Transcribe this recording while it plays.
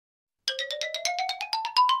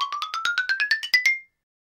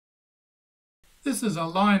This is a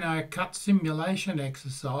Lino Cut simulation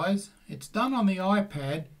exercise. It's done on the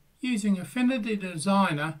iPad using Affinity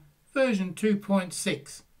Designer version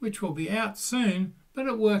 2.6, which will be out soon, but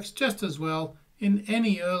it works just as well in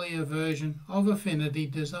any earlier version of Affinity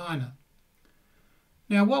Designer.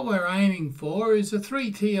 Now what we're aiming for is a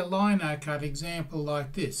 3-tier Lino Cut example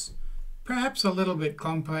like this. Perhaps a little bit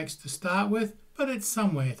complex to start with, but it's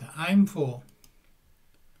somewhere to aim for.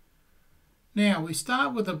 Now we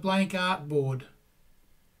start with a blank artboard.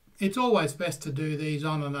 It's always best to do these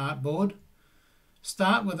on an artboard.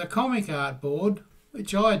 Start with a comic artboard,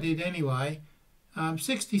 which I did anyway,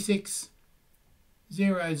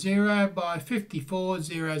 6600 by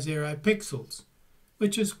 5400 pixels,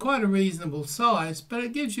 which is quite a reasonable size, but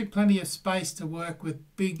it gives you plenty of space to work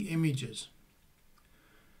with big images.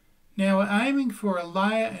 Now we're aiming for a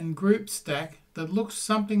layer and group stack that looks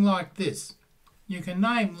something like this. You can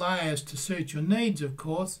name layers to suit your needs, of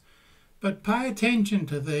course, but pay attention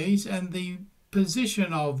to these and the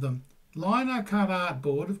position of them. LinoCut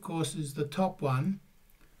artboard, of course, is the top one,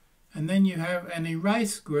 and then you have an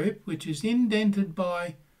erase group which is indented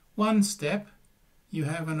by one step. You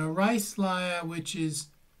have an erase layer which is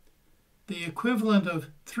the equivalent of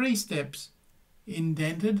 3 steps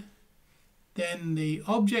indented. Then the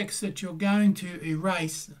objects that you're going to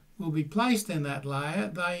erase will be placed in that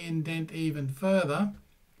layer. They indent even further.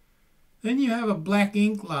 Then you have a black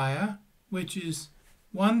ink layer, which is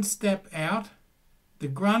 1 step out. The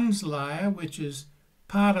grunge layer, which is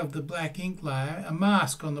part of the black ink layer, a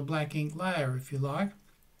mask on the black ink layer if you like.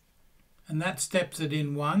 And that steps it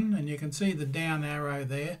in 1, and you can see the down arrow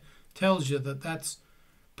there tells you that that's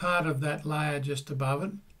part of that layer just above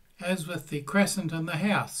it. As with the crescent and the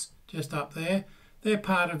house just up there, they're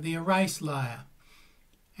part of the erase layer.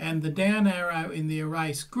 And the down arrow in the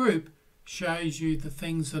erase group shows you the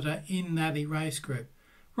things that are in that erase group.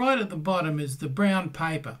 Right at the bottom is the brown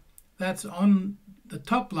paper. That's on the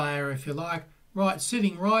top layer, if you like,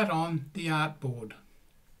 sitting right on the artboard.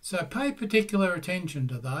 So pay particular attention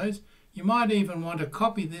to those. You might even want to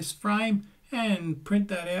copy this frame and print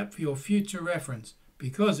that out for your future reference,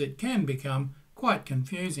 because it can become quite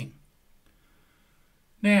confusing.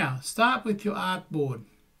 Now, start with your artboard.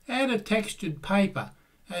 Add a textured paper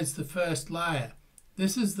as the first layer.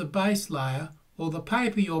 This is the base layer, or the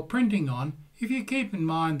paper you're printing on, if you keep in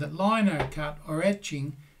mind that Lino Cut or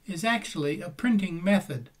etching is actually a printing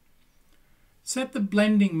method. Set the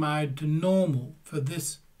blending mode to normal for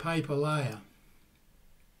this paper layer.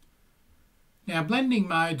 Now, blending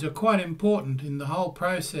modes are quite important in the whole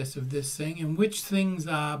process of this thing, and which things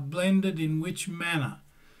are blended in which manner.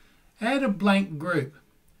 Add a blank group.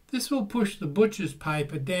 This will push the butcher's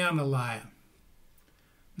paper down a layer.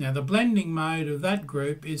 Now the blending mode of that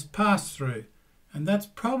group is pass-through, and that's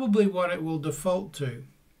probably what it will default to.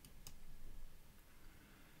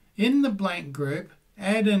 In the blank group,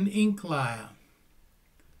 add an ink layer,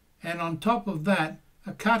 and on top of that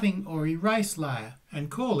a cutting or erase layer, and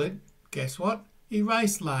call it, guess what,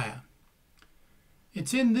 erase layer.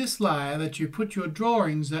 It's in this layer that you put your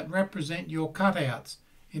drawings that represent your cutouts.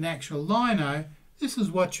 In actual Lino, this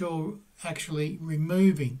is what you're actually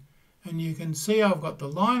removing. And you can see I've got the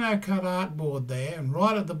Lino Cut artboard there, and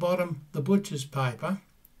right at the bottom the butcher's paper,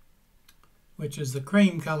 which is the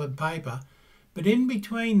cream coloured paper. But in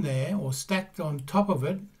between there, or stacked on top of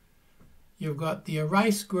it, you've got the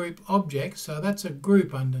erase group object, so that's a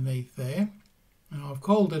group underneath there. And I've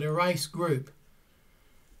called it erase group.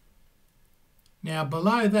 Now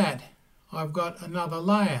below that I've got another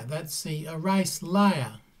layer, that's the erase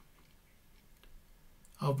layer.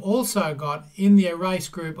 I've also got in the erase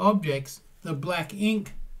group objects the black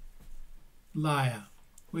ink layer,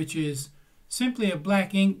 which is simply a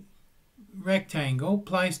black ink rectangle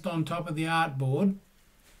placed on top of the artboard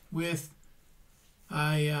with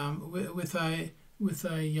a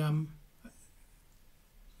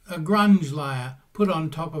grunge layer put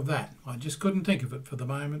on top of that. I just couldn't think of it for the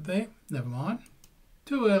moment there. Never mind.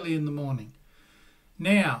 Too early in the morning.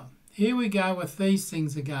 Now, here we go with these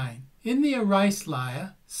things again. In the erase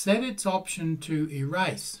layer, set its option to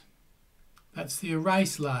erase. That's the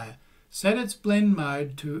erase layer. Set its blend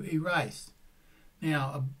mode to erase.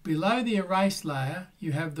 Now, below the erase layer,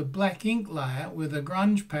 you have the black ink layer with a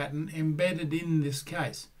grunge pattern embedded in this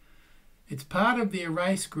case. It's part of the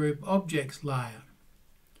erase group objects layer.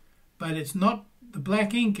 But it's not, the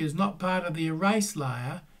black ink is not part of the erase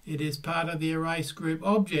layer, it is part of the erase group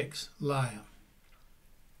objects layer.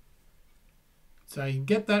 So you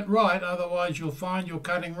get that right, otherwise you'll find you're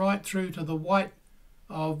cutting right through to the white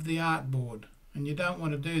of the artboard. And you don't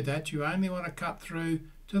want to do that, you only want to cut through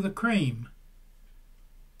to the cream.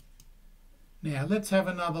 Now let's have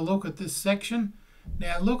another look at this section.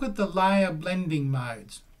 Now look at the layer blending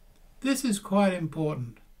modes. This is quite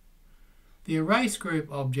important. The erase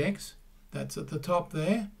group objects, that's at the top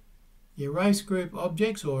there. The erase group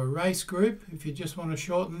objects, or erase group, if you just want to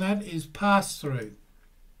shorten that, is pass through.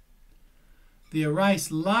 The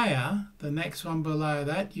erase layer, the next one below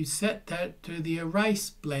that, you set that to the erase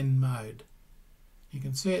blend mode. You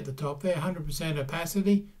can see at the top there 100%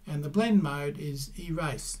 opacity, and the blend mode is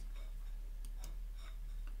erase.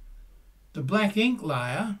 The black ink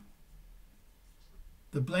layer,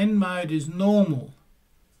 the blend mode is normal,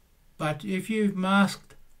 but if you've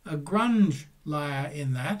masked a grunge layer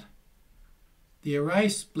in that, the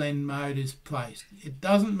erase blend mode is placed. It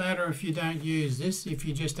doesn't matter if you don't use this, if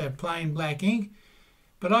you just have plain black ink,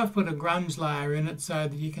 but I've put a grunge layer in it so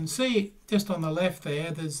that you can see just on the left there,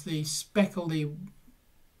 there's the speckledy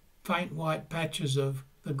faint white patches of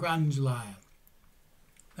the grunge layer.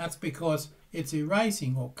 That's because it's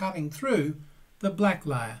erasing or cutting through the black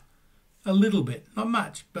layer a little bit, not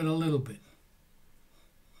much, but a little bit.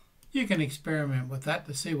 You can experiment with that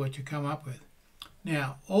to see what you come up with.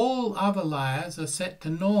 Now, all other layers are set to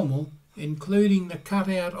normal, including the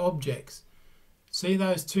cutout objects. See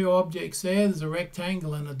those two objects there? There's a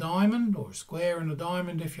rectangle and a diamond, or a square and a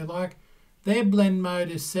diamond if you like. Their blend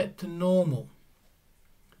mode is set to normal.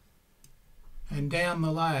 And down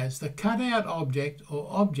the layers, the cutout object or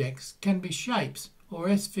objects can be shapes or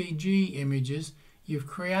SVG images you've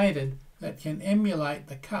created that can emulate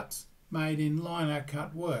the cuts made in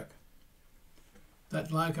LinoCut work.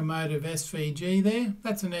 That locomotive SVG there,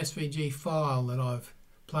 that's an SVG file that I've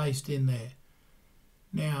placed in there.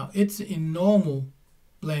 Now it's in normal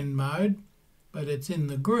blend mode, but it's in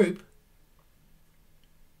the group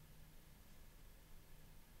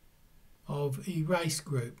of erase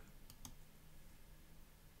group.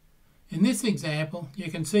 In this example, you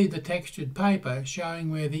can see the textured paper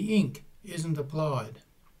showing where the ink isn't applied.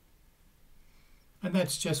 And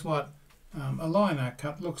that's just what a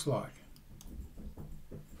LinoCut looks like.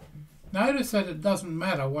 Notice that it doesn't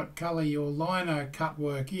matter what colour your LinoCut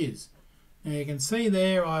work is. Now you can see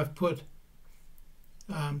there I've put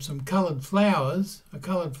some coloured flowers, a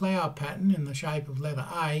coloured flower pattern in the shape of letter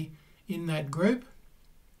A in that group.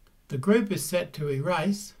 The group is set to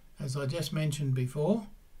erase, as I just mentioned before.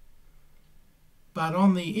 But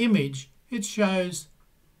on the image it shows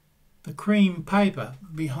the cream paper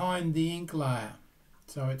behind the ink layer.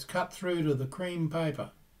 So it's cut through to the cream paper.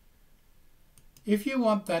 If you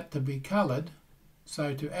want that to be coloured,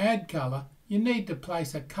 so to add colour, you need to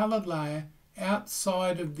place a coloured layer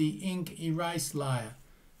outside of the ink erase layer.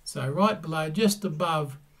 So right below, just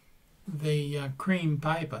above the cream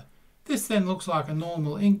paper. This then looks like a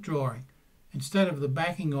normal ink drawing. Instead of the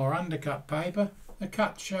backing or undercut paper, the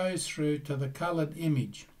cut shows through to the coloured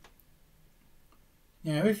image.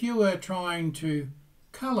 Now if you were trying to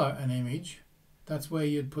colour an image, that's where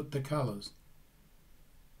you'd put the colours.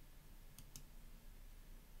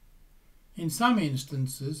 In some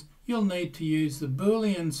instances, you'll need to use the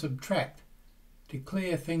Boolean subtract to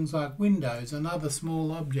clear things like windows and other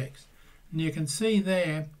small objects. And you can see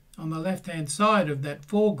there on the left-hand side of that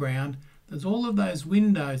foreground, there's all of those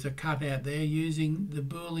windows are cut out there using the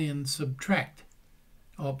Boolean subtract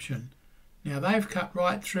option. Now they've cut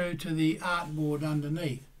right through to the artboard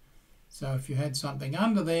underneath. So if you had something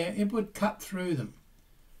under there, it would cut through them.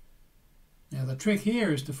 Now the trick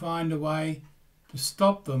here is to find a way to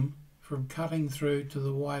stop them from cutting through to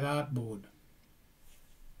the white artboard.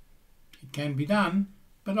 It can be done,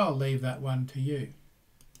 but I'll leave that one to you.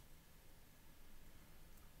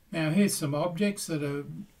 Now here's some objects that are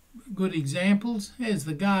good examples. Here's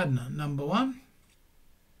the gardener, number 1.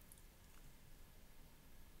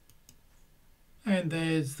 And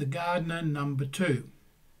there's the gardener, number 2.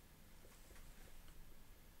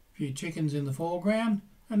 A few chickens in the foreground,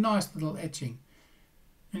 a nice little etching.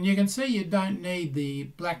 And you can see you don't need the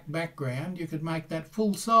black background. You could make that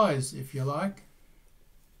full size if you like.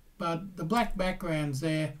 But the black background's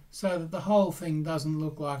there so that the whole thing doesn't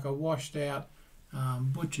look like a washed out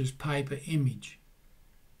butcher's paper image.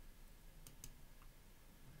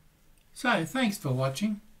 So thanks for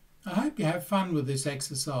watching. I hope you have fun with this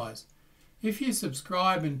exercise. If you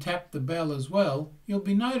subscribe and tap the bell as well, you'll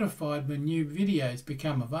be notified when new videos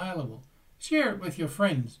become available. Share it with your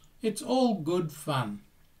friends. It's all good fun.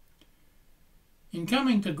 In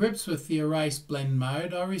coming to grips with the erase blend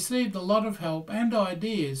mode, I received a lot of help and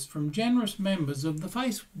ideas from generous members of the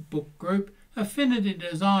Facebook group Affinity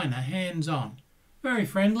Designer Hands-On. Very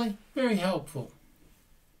friendly, very helpful.